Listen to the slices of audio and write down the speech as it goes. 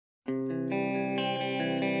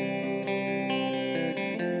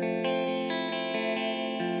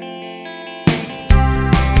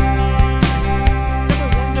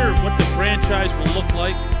franchise will look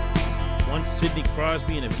like once Sidney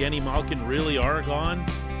Crosby and Evgeny Malkin really are gone?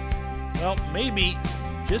 Well, maybe,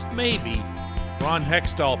 just maybe, Ron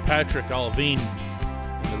Hextall, Patrick Allvin,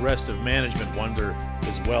 and the rest of management wonder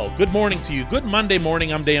as well. Good morning to you. Good Monday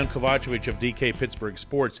morning. I'm Dejan Kovacevic of DK Pittsburgh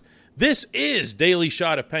Sports. This is Daily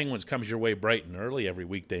Shot of Penguins. Comes your way bright and early every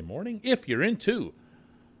weekday morning. If you're into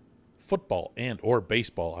football and or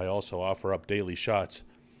baseball, I also offer up daily shots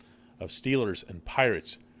of Steelers and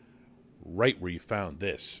Pirates right where you found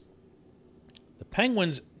this. The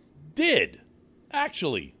Penguins did,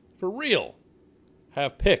 actually, for real,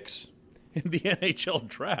 have picks in the NHL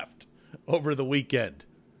draft over the weekend.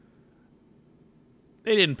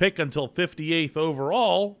 They didn't pick until 58th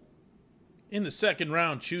overall in the second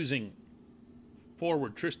round, choosing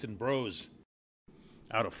forward Tristan Brose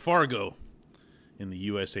out of Fargo in the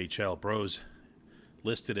USHL. Brose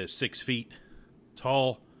listed as 6 feet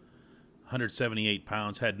tall, 178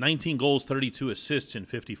 pounds, had 19 goals, 32 assists in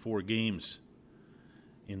 54 games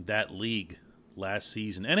in that league last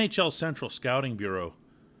season. NHL Central Scouting Bureau,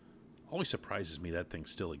 always surprises me that thing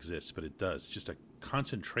still exists, but it does. Just a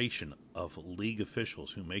concentration of league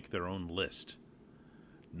officials who make their own list.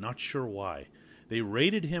 Not sure why. They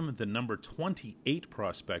rated him the number 28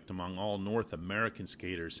 prospect among all North American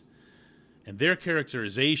skaters, and their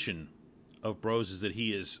characterization of Brose is that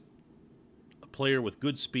he is a player with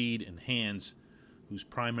good speed and hands who's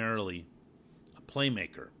primarily a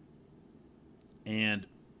playmaker. And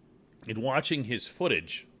in watching his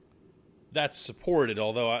footage, that's supported,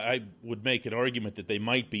 although I would make an argument that they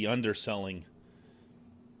might be underselling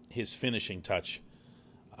his finishing touch.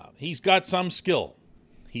 He's got some skill.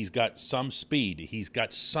 He's got some speed. He's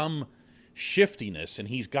got some shiftiness, and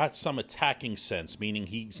he's got some attacking sense, meaning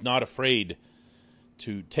he's not afraid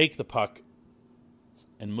to take the puck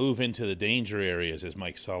and move into the danger areas, as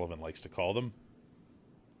Mike Sullivan likes to call them,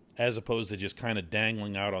 as opposed to just kind of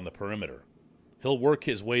dangling out on the perimeter. He'll work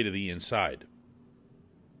his way to the inside.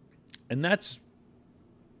 And that's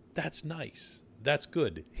nice. That's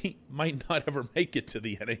good. He might not ever make it to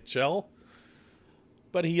the NHL,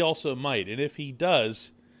 but he also might. And if he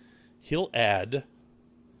does, he'll add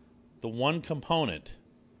the one component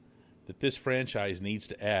that this franchise needs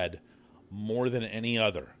to add more than any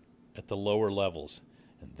other at the lower levels,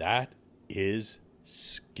 and that is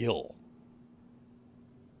skill.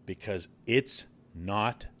 Because it's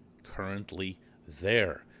not currently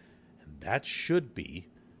there. And that should be,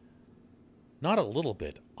 not a little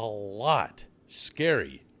bit, a lot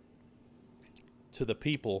scary to the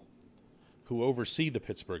people who oversee the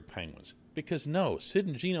Pittsburgh Penguins. Because no, Sid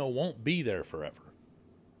and Gino won't be there forever.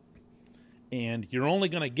 And you're only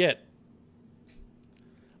going to get,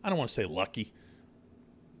 I don't want to say lucky,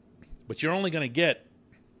 but you're only going to get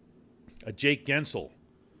a Jake Gensel,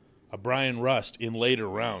 a Brian Rust in later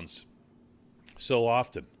rounds so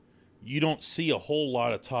often. You don't see a whole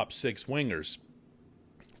lot of top six wingers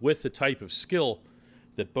with the type of skill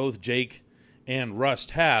that both Jake and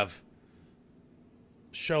Rust have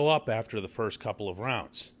show up after the first couple of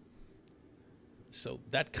rounds. So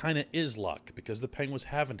that kind of is luck, because the Penguins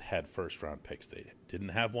haven't had first-round picks. They didn't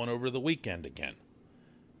have one over the weekend again.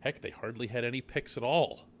 Heck, they hardly had any picks at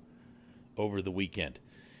all over the weekend.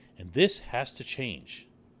 And this has to change.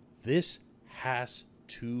 This has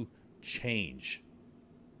to change.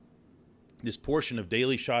 This portion of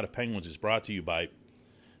Daily Shot of Penguins is brought to you by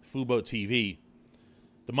Fubo TV.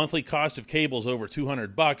 The monthly cost of cable is over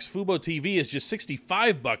 $200. Fubo TV is just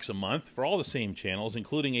 $65 a month for all the same channels,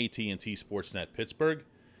 including AT&T Sportsnet Pittsburgh.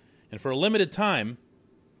 And for a limited time,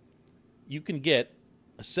 you can get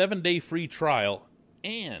a 7-day free trial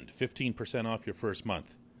and 15% off your first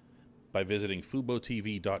month by visiting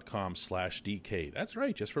FuboTV.com/DK. That's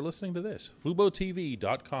right, just for listening to this.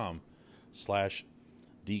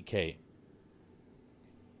 FuboTV.com/DK.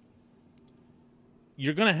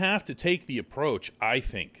 You're going to have to take the approach, I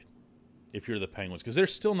think, if you're the Penguins, because they're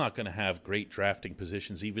still not going to have great drafting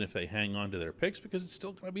positions even if they hang on to their picks, because it's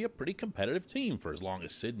still going to be a pretty competitive team for as long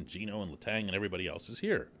as Sid and Gino and Letang and everybody else is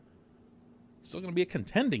here. It's still going to be a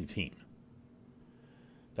contending team.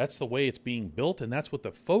 That's the way it's being built, and that's what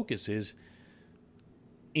the focus is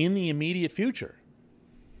in the immediate future.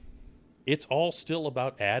 It's all still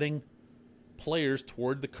about adding players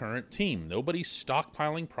toward the current team. Nobody's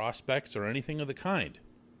stockpiling prospects or anything of the kind.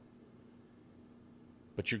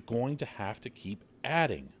 But you're going to have to keep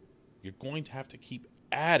adding. You're going to have to keep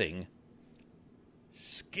adding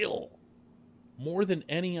skill more than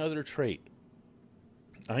any other trait.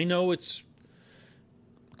 I know it's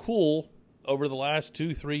cool over the last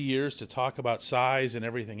 2-3 years to talk about size and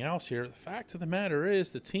everything else here. The fact of the matter is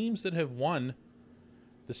the teams that have won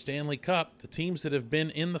the Stanley Cup, the teams that have been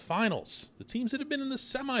in the finals, the teams that have been in the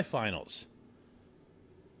semifinals,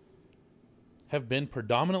 have been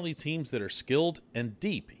predominantly teams that are skilled and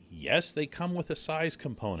deep. Yes, they come with a size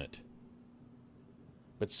component.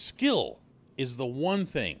 But skill is the one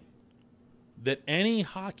thing that any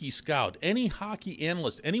hockey scout, any hockey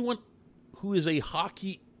analyst, anyone who is a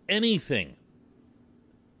hockey anything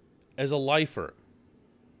as a lifer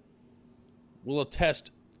will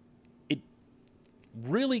attest, it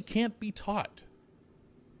really can't be taught.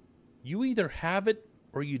 You either have it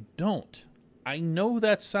or you don't. I know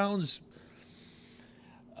that sounds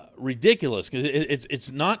ridiculous because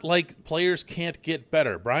it's not like players can't get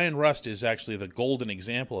better. Brian Rust is actually the golden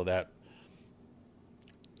example of that.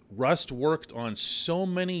 Rust worked on so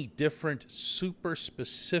many different super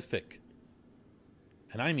specific,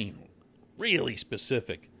 and I mean really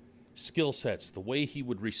specific, skill sets. The way he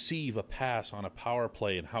would receive a pass on a power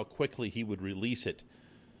play and how quickly he would release it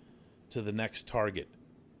to the next target.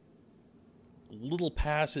 Little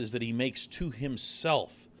passes that he makes to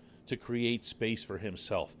himself to create space for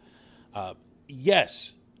himself.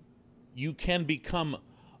 Yes, you can become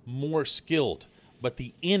more skilled, but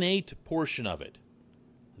the innate portion of it,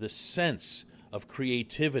 the sense of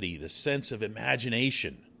creativity, the sense of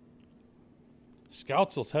imagination,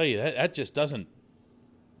 scouts will tell you that just doesn't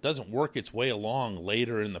work its way along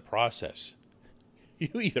later in the process.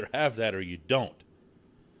 You either have that or you don't.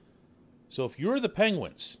 So if you're the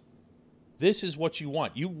Penguins, this is what you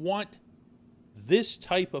want. You want this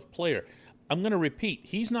type of player. I'm going to repeat,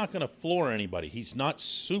 he's not going to floor anybody. He's not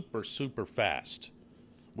super, super fast,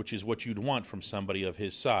 which is what you'd want from somebody of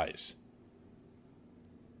his size.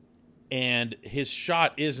 And his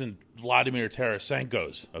shot isn't Vladimir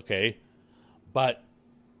Tarasenko's, okay? But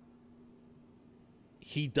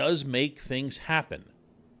he does make things happen.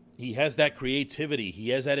 He has that creativity. He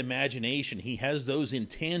has that imagination. He has those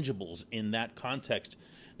intangibles in that context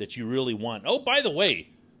that you really want. Oh, by the way,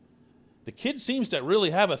 the kid seems to really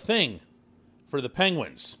have a thing for the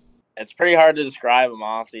Penguins. It's pretty hard to describe him,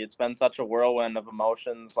 honestly. It's been such a whirlwind of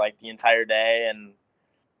emotions like the entire day, and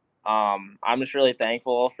I'm just really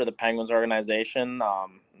thankful for the Penguins organization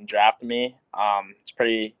drafting me. It's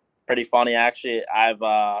pretty funny, actually. I've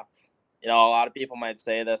a lot of people might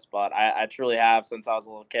say this, but I truly have, since I was a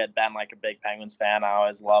little kid, been like a big Penguins fan. I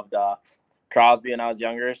always loved Crosby when I was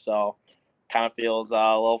younger, so kind of feels a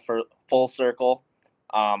little full circle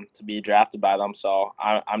to be drafted by them. So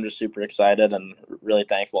I'm just super excited and really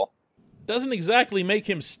thankful. Doesn't exactly make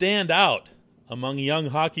him stand out among young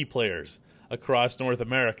hockey players across North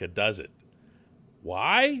America, does it?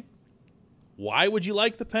 Why? Why would you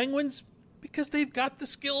like the Penguins? Because they've got the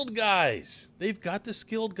skilled guys.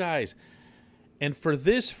 And for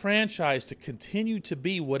this franchise to continue to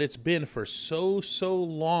be what it's been for so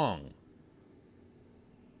long,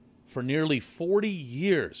 for nearly 40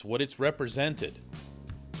 years, what it's represented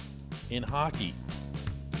in hockey,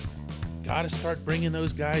 got to start bringing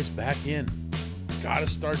those guys back in. Got to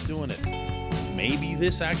start doing it. Maybe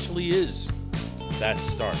this actually is that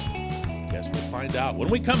start. Guess we'll find out when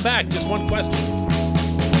we come back. Just one question.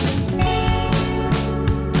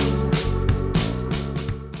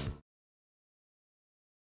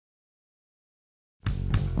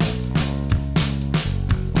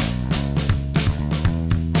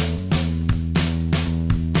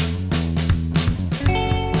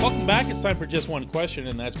 Back, it's time for Just One Question,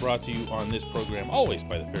 and that's brought to you on this program always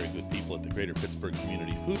by the very good people at the Greater Pittsburgh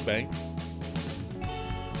Community Food Bank,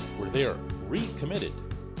 where they are recommitted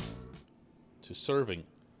to serving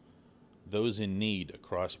those in need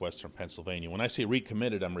across Western Pennsylvania. When I say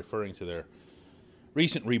recommitted, I'm referring to their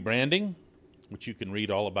recent rebranding, which you can read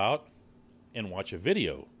all about and watch a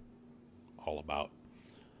video all about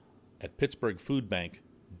at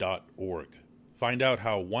pittsburghfoodbank.org. Find out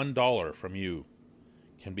how $1 from you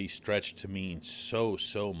can be stretched to mean so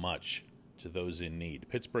much to those in need.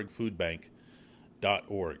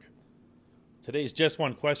 pittsburghfoodbank.org. Today's Just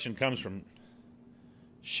One Question comes from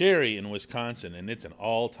Sherry in Wisconsin, and it's an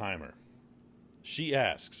all-timer. She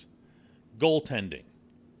asks, goaltending.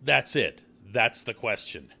 That's it. That's the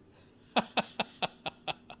question.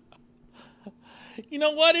 You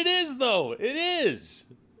know what it is, though? It is.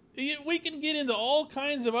 We can get into all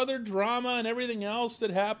kinds of other drama and everything else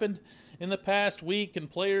that happened in the past week,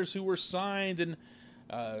 and players who were signed, and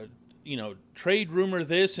trade rumor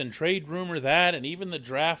this and trade rumor that, and even the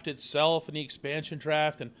draft itself and the expansion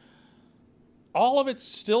draft, and all of it's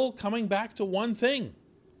still coming back to one thing,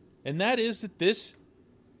 and that is that this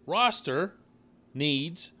roster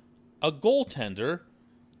needs a goaltender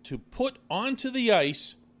to put onto the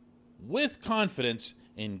ice with confidence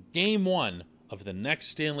in Game 1 of the next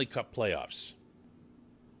Stanley Cup playoffs.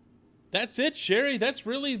 That's it, Sherry. That's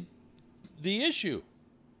really the issue.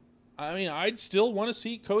 I mean, I'd still want to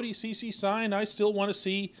see Cody Ceci signed. I still want to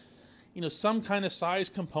see, some kind of size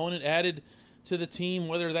component added to the team,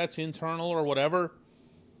 whether that's internal or whatever.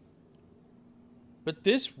 But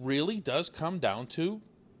this really does come down to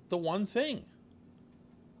the one thing.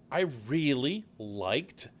 I really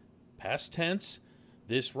liked, past tense,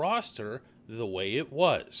 this roster the way it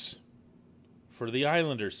was for the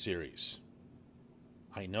Islanders series.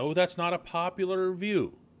 I know that's not a popular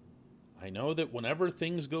view. I know that whenever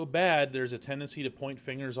things go bad, there's a tendency to point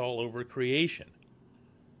fingers all over creation.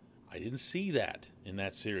 I didn't see that in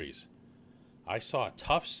that series. I saw a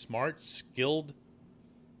tough, smart, skilled,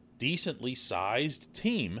 decently sized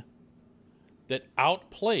team that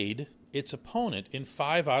outplayed its opponent in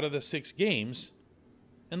 5 out of the 6 games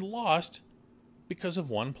and lost because of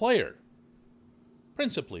one player.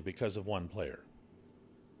 Principally because of one player.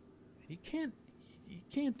 You can't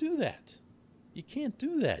do that. You can't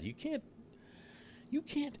do that. You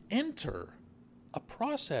can't enter a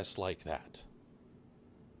process like that.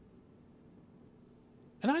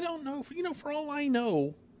 And I don't know, for all I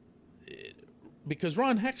know, because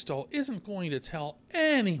Ron Hextall isn't going to tell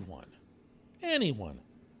anyone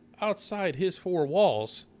outside his 4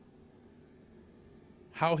 walls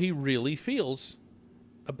how he really feels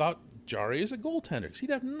about Jarry as a goaltender. Because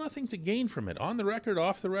he'd have nothing to gain from it, on the record,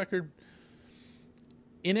 off the record,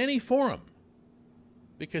 in any forum.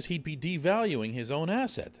 Because he'd be devaluing his own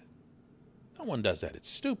asset. No one does that. It's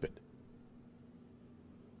stupid.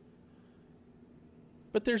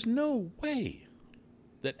 But there's no way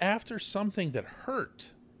that after something that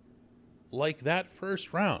hurt, like that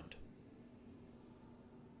first round,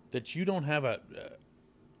 that you don't have a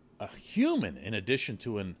human, in addition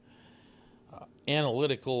to an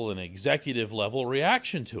analytical and executive level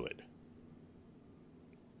reaction to it.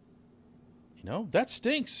 That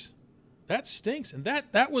stinks. That stinks. And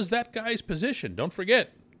that was that guy's position. Don't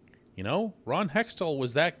forget, Ron Hextall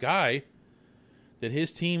was that guy that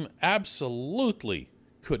his team absolutely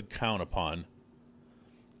could count upon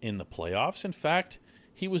in the playoffs. In fact,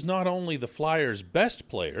 he was not only the Flyers' best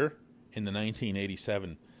player in the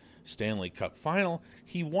 1987 Stanley Cup final,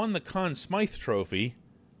 he won the Conn Smythe Trophy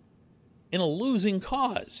in a losing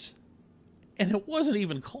cause. And it wasn't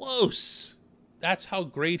even close. That's how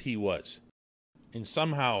great he was. And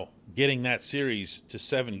somehow getting that series to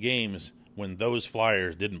 7 games when those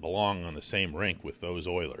Flyers didn't belong on the same rink with those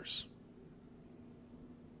Oilers.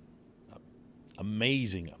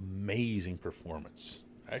 Amazing, amazing performance.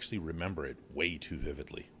 I actually remember it way too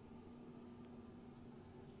vividly.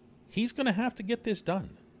 He's going to have to get this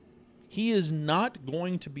done. He is not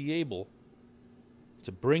going to be able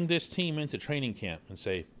to bring this team into training camp and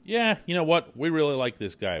say, yeah, you know what? We really like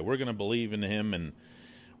this guy. We're going to believe in him and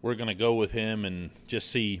we're going to go with him and just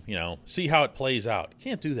see how it plays out.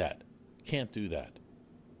 Can't do that. Can't do that.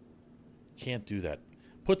 Can't do that.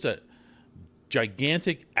 Puts a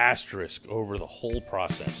gigantic asterisk over the whole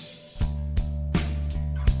process.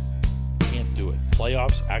 Can't do it.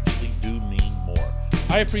 Playoffs actually do mean more.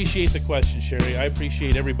 I appreciate the question, Sherry. I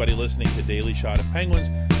appreciate everybody listening to Daily Shot of Penguins.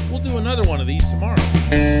 We'll do another one of these tomorrow.